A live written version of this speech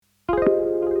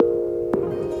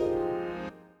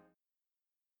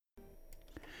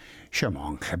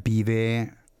شمان خبيبة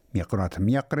ميقرات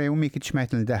ميقرة وميكتش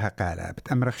ماتن داها قالة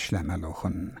بتأمرخ شلامة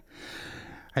لوخن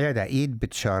عيادة إيد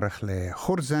بتشارخ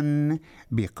لخرزن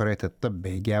بقرية الطب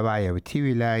جاوايا وتي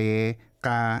ولاية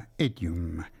قا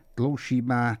إديوم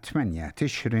طلوشيبا 8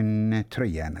 تشرين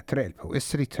تريانا تريلبو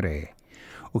إسري تري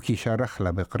وكي شارخ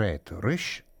لبقرية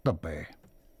رش طبي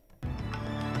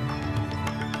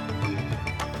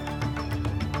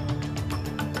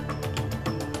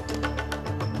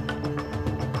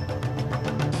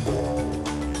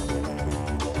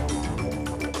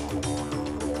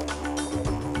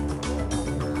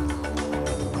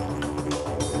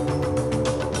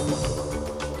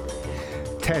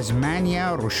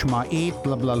تازمانيا رشمائي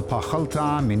طلب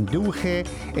للباخلطة من دوخة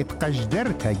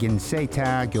اتقجدرتا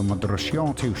جنسيتا جو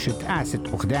مدرشيونتي وشت آست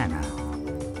أخدانا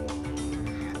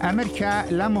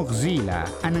أمريكا لا مغزيلة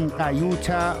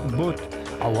أننقايوتا بوت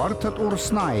عورتت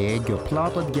أورسناية جو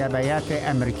بلاطت جابايات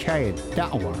أمريكاية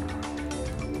دعور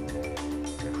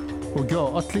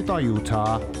وجو أطلي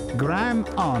طايوتا جرام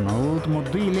آرنولد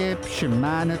مضيلة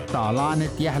بشمانة طالانة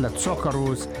يهلة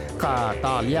سوكروز قا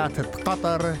طاليات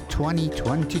قطر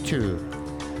 2022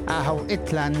 أهو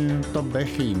إتلان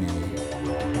طبخيني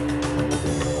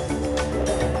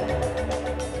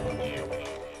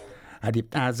هدي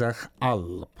بتعزخ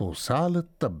البوصال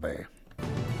الطبي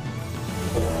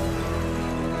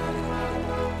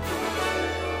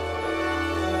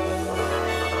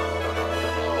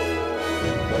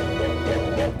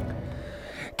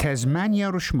تازمانيا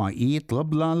رشمائي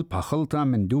طلب الباخلطة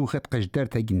من دوخة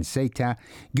قجدرتا جنسيتا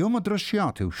جو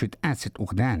مدرشياتي وشت آست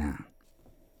أغدانا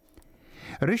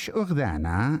رش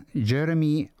أغدانا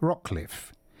جيرمي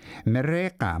روكليف من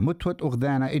ريقا متوت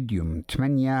أغدانا إديوم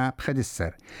 8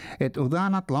 بخدسر ات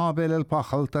أغدانا طلابة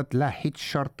للباخلطة لاحيت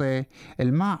شرطة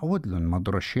الماء ودلن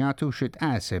مدرشياتي وشت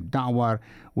آسب دعور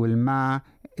والماء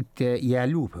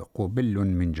يالوب قبل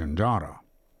من جنجارة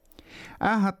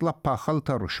طلب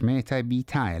باخلطة رشميتا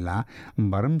بيتايلا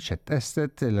مبرمشت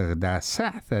أستت الغدا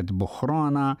ساعثت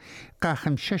بخرانا قا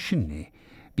خمششني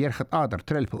بيرخط قادر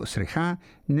ترلبو أسرخا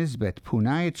نسبة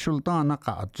بوناية شلطانة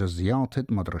قا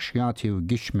جزياتت مدرشياتي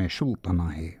وقشمة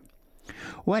شلطناهي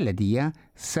والدية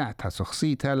ساعتها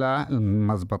سخصيتا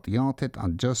للمزبطياتت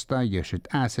أجستا يشت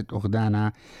آست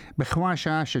أغدانا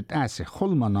بخواشا شت آسي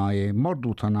خلمناي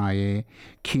مردوطناي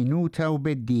كينوتا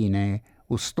وبدينة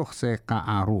واستخصي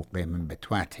عروقي من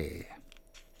بتواتي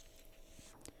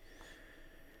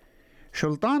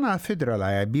شلطانة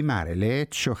فدرالية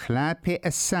بمارلت شخلابي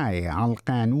الساية على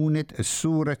قانونة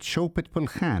السورة شوبت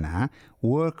بالخانة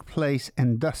Workplace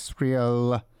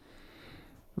Industrial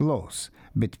Laws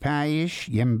بتبايش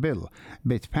ينبل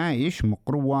بتبايش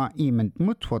مقروة إيمن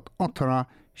متوت أطرة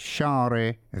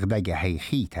شارة غداجة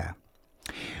هيخيتا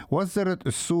وزرت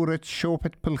السورة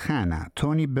شوبت بالخانة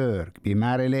توني بيرغ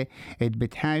بمارلة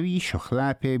بتهاوي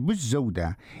شخلابة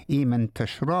بالزودة إيمن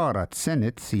تشرارة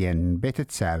سنة سين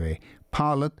بتتساوي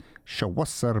بالت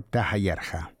شوصر بداها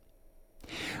يرخى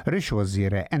رش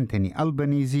وزيرة أنتوني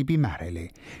ألبانيزي بمارلة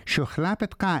شخلابة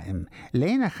قائم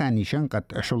لين خاني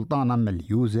شنقت شلطانة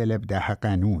مليوزة لبداها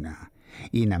قانونا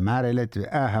إنا مارلت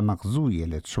آها مغزوية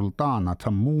لسلطانة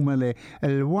تموملة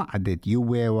الوعدة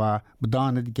يويوا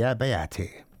بدانة جابياتي.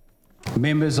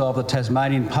 Members of the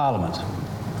Tasmanian Parliament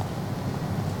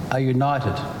are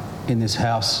united in this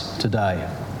House today.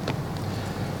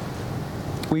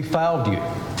 We failed you.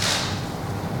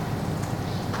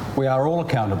 We are all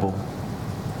accountable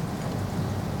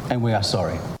and we are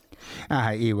sorry.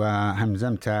 إيوة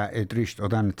همزمتا إدريشت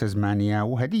أودان تزمانيا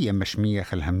وهدية مشمية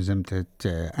خل همزمتة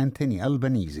أنتوني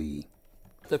ألبانيزي.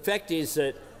 The fact is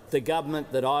that the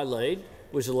government that I lead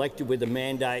was elected with a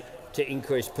mandate to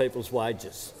increase people's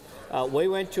wages. We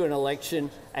went to an election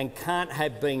and can't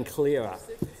have been clearer.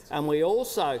 And we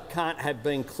also can't have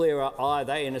been clearer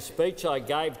either in a speech I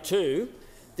gave to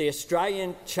the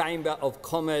Australian Chamber of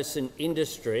Commerce and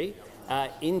Industry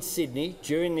in Sydney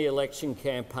during the election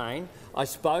campaign. I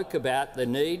spoke about the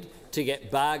need to get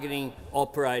bargaining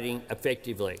operating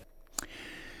effectively.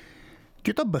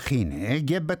 كطبخينة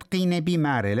جبت قينة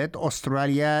بمارلة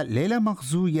أستراليا ليلة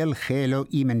مغزوية الخيلو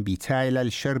إيمن بيتايلة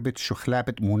لشربة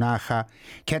شخلابة مناخة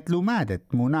كتلو مادة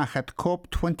مناخة كوب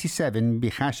 27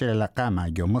 بخاشة لقامة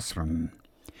جو مصر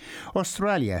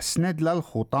أستراليا سند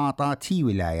للخطاطة تي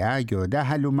ولاية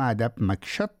جوداها لمادة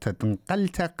بمكشطة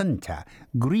نقلتا قنتا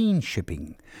green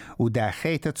shipping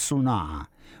وداخيتة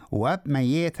صناعة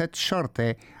وبميتة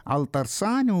شرطة على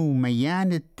طرسان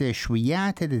وميانة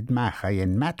شويات دماغها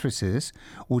ين ماتريسز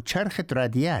وشرخة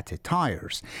راديات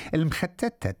تايرز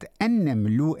المختتة أن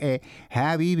ملوءة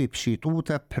هاوي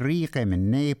ببشيطوطة بريقة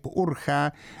من نيب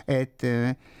أرخة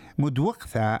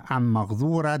مدوقثة عن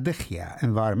مغذورة دخية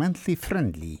environmentally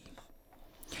friendly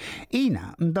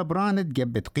إينا مدبرانت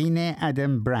جبت قينة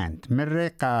آدم براند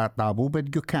مرة طابوبة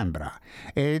جوكامبرا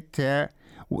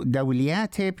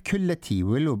دولياته بكل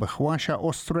تيول وبخواشة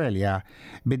أستراليا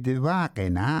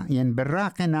بدواقنا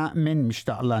براقنا من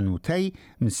مشتعلانوتي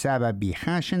من سبب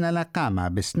بيخاشنا لقامة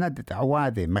بسند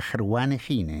عواذي مخروان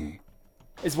خينة.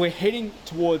 As we're heading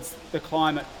towards the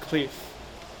climate cliff,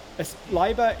 as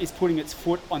Labor is putting its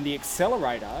foot on the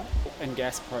accelerator and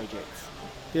gas projects.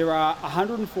 There are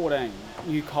 114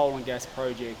 new coal and gas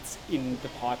projects in the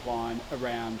pipeline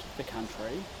around the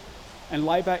country, and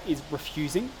Labor is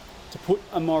refusing to put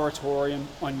a moratorium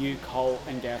on new coal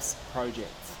and gas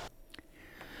projects.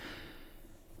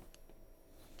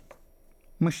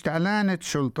 مشتعلانة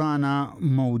سلطانة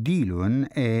موديلون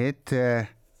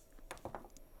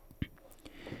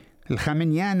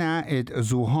الخمنيانا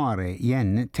زوهارة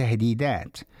ين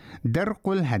تهديدات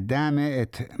درقل هدامة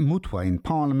متوين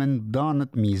بارلمان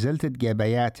دانت ميزلت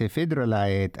جبايات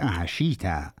فيدرالايت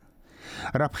أهشيتا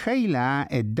ربخيلة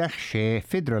الدخشة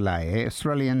فيدرالاية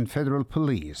Australian Federal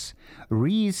Police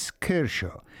ريس كيرشو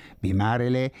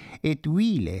بمارلة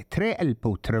اتويلة تريل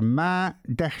بوترما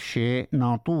دخشة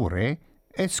ناطورة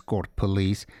اسكورت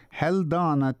بوليس هل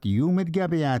دانت يوم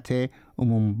الجبياته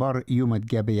ومنبر يوم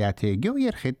الجبياته جو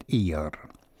يرخد إيار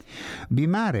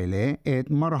بمارلة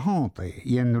مرهاطة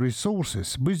ين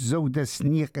ريسورسس بالزودة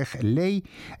سنيقخ لي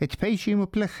اتبيشي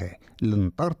مبلخة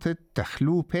لنطرت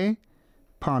تخلوبة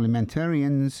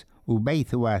parliamentarians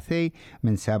وبيثواثي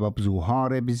من سبب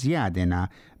زوهارة بزيادنا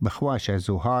بخواشة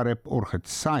زوهارة بأرخة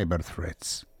سايبر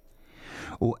ثريتس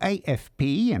و AFP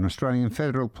ين Australian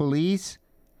Federal Police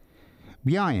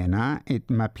بياينا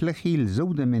مبلخي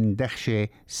الزودة من دخشة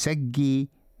سجي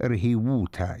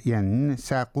رهيوتا ين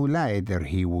ساقولايد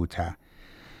رهيوتا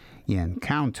ين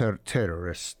counter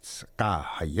terrorists قا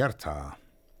حيرتا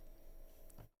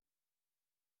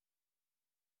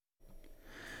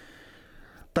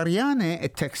طريانة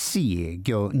التاكسية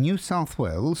جو نيو ساوث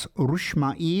ويلز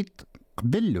رشمائيت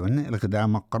قبلون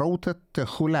الغدامة قروتة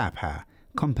خلابها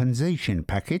compensation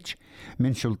package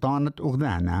من سلطانة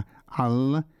أغدانا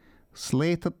على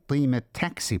صليت قيمة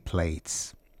تاكسي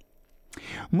بليتس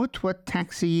متوى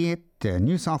تاكسية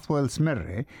نيو ساوث ويلز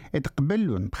مرة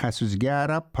اتقبلون بخاسو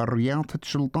زجارة برياطة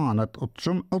سلطانة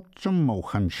أطشم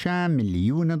 $5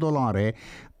 مليون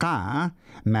قا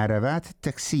مارفات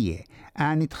التاكسية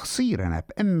آني تخصيرنا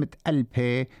بأمة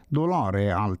 $1,000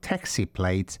 على التاكسي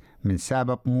بليتس من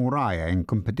سبب مرايا ان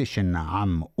كومبيتيشن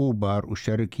عم أوبر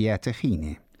وشركيات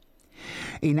خينة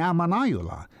إنا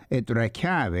منايولا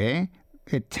اتركابة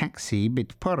التاكسي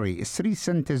بتبري 3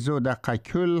 سنت زودة قا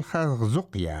كل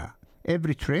خزقيا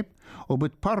every trip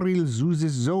وبتبري الزوز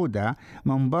الزودة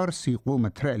من برسي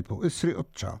قومة رقلبو إسري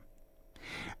أطشا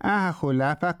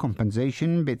خلافة compensation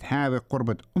بتهاوي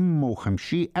قربة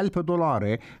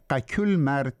 $50,000 قا كل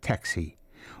مار تاكسي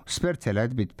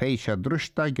سبرتلت بتبيشة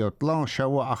درشتا جوطلاشة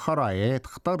وأخرايات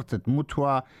اخترتت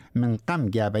متوى من قم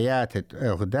جابيات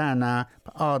أغدانا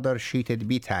بقادر شيتت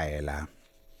بيتايلا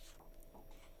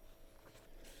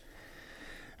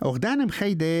أغدان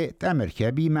مخيدة أمريكا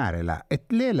بمارلة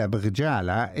اتليلة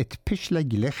بغجالة اتبشلة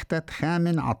جلختة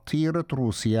خامن عطيرة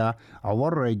روسيا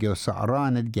عورجو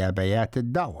سعرانة جابيات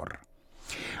الدور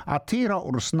عطيرة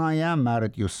أرسنايا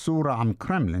مارت يسورة عم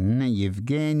كرملين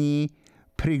يفغاني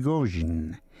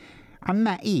بريغوجين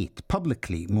عما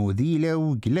publicly موذيلة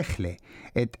وجلخلة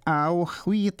اتقاو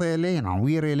خويطة لين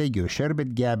عويرة لجو شربت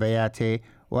جابياته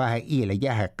وهي إيلة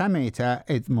جاها قميتا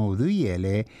موذية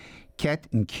له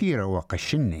كات نكيرا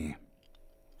وقشني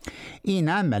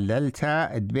إينا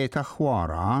مللتا ادبيت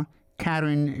أخوارا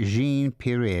كارين جين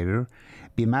بيرير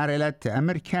بمارلة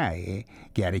أمريكاي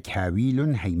جارك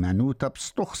هاويلون هيمانوتا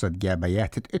بستخصد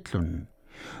جابيات اتلون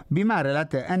بمارلة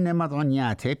أن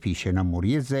مضغنياته بيشنا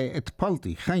مريزة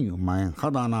اتبلطي خيو ما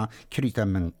ينخضانا كريتا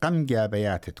من قم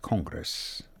جابيات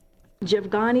كونغرس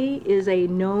Jevgani is a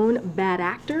known bad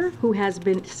actor who has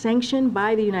been sanctioned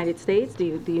by the United States, the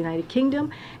United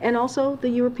Kingdom, and also the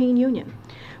European Union.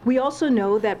 We also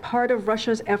know that part of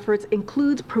Russia's efforts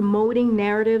includes promoting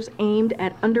narratives aimed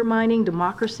at undermining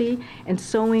democracy and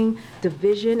sowing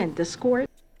division and discord.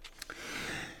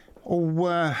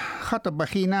 وخطب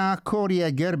بخينا كوريا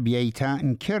جربيتا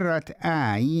انكرت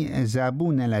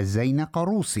زابون لزينق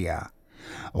روسيا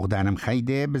وغدانا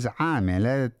مخيدة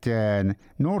بزعاملة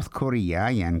نورث كوريا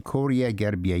يعني كوريا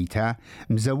جربيتا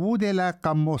مزودة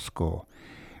لقا موسكو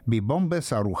ببومب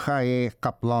صاروخاي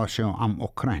قبلاشو عم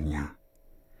أوكرانيا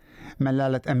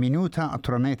ملالة أمينوتا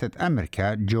أطرنيتة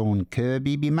أمريكا جون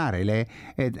كيربي بمارلة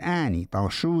آني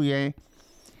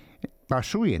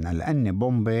طاشوينا لأن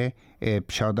بومبة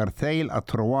بشادر ثيل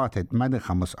أطروات مدى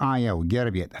 5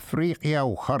 وجربية أفريقيا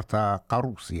وخرطة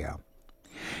قروسيا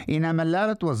إن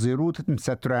ملالت وزيروت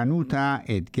مسترانوتا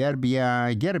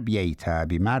جربيتا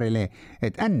بمارلة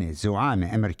أن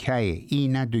زعامة أمريكية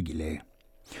إينا دوغلي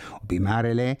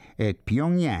وبمارلة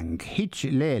بيونغ يانغ هيتش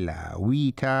ليلة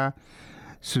ويتا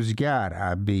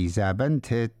سوزجارة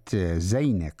بزابنتت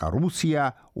زينق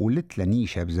روسيا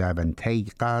ولتلنيشة بزابنتي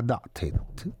قادعتت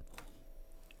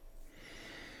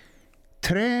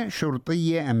ترى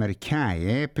شرطية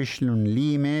أمريكية بشلون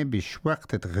ليمة بش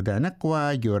وقت غدا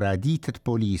نقوى جو راديتة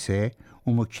بوليسة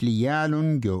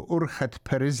ومكليالون جو أرخة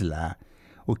برزلا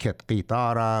وكت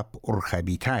قطارة بأرخة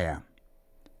بيتايا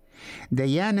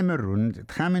ديان مرون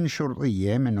تخامن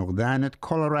شرطية من غدانة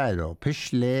كولورادو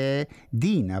بشلي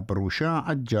دينا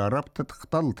بروشاعة جاربت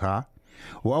تقتلتها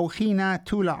وأوخينا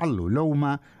تولا علو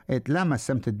لوما اتلama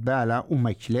سمتت بالا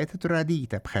ومكليتة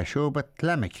راديتة بخشوبة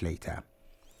لمكليتة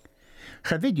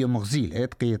خفيديو مغزيلة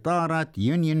قطارة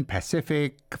يونيون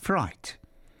باسيفيك فرايت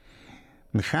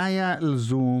مخايا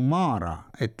الزومارة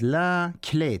اتلا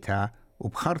كليتا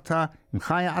وبخرتا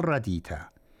مخايا الراديتا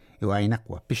يواي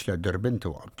نقوى بشلا دربنتو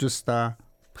وابجستا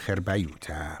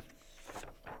بخربايوتا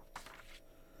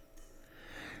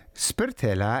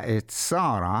سبرتلا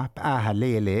اتصارة بآها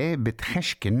ليلة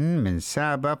بتخشكن من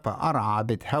سابة بأرعى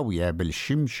بتهوية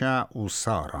بالشمشة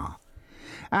وصارة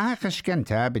أها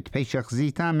خشكنتا بتبيشخ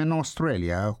زيتا من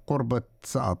أستراليا قربة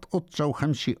ساعت أطجا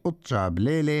وخمشي أطجا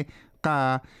بليلة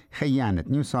قا خيانة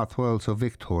نيو ساوث ويلز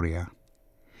وفيكتوريا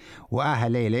وآها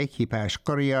ليلة كي باش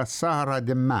قرية سهرة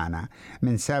دمانة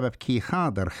من سبب كي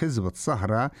خاضر خزبة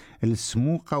سهرة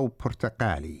السموقة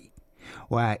وبرتقالي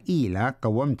وإيلا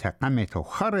قومتا قمت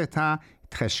وخرطة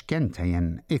تخشكنتا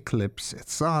ين إكليبس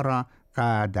سهرة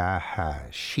قاداها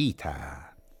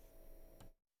شيتا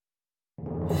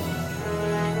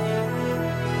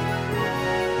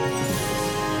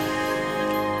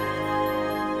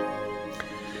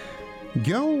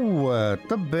جو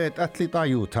طبت أتلي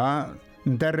طايوتا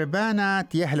مدربانا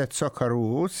تيهلة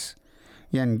سوكروس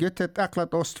ينقتت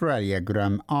أقلت أستراليا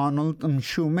جرام آرنولد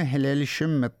مشو مهلة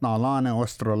لشم طالانة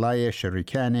أستراليا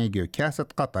شركانة جو كاسة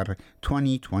قطر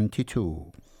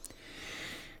 2022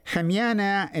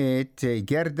 خميانة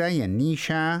جردة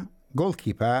ينيشا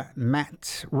جولكيبا مات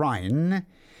راين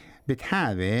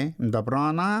بتحاوي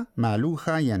مدبرانا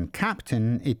مالوخة ين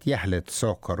كابتن اتيهلة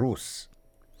سوكروس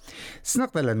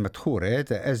سنقبل المدخورة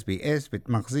SBS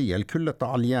بتمغزية لكل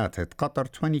طعاليات قطر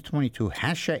 2022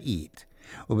 حاشا إيد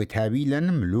وبتهابيلا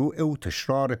ملوء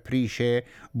وتشرار بريشة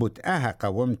بتأها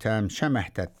قومتا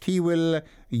مشمحتا تيول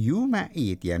يوما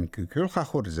إيد ينكو كلخا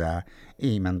خرزة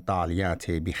إيمن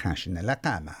طعاليات بخاشن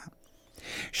لقامة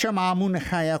شمع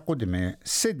منخايا قدمة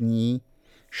سيدني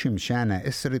شمشانة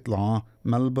إسري طلا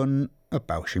ملبون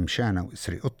أباو شمشانة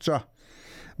وإسري أطجة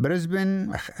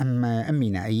بريسبن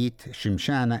أمينا أيت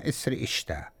شمشانة إسري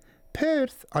إشتا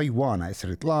بيرث أيوانا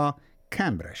إسري طلا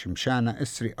كامبرا شمشانة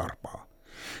إسري أربعة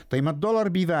طيب $1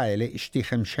 بفايلة اشتي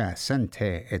 5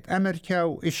 سنتة أمريكا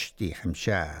واشتي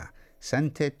 5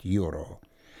 سنتة يورو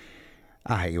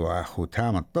أهيوا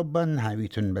ختام الطبا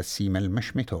هاويتن بسيم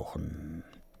المشمتوخن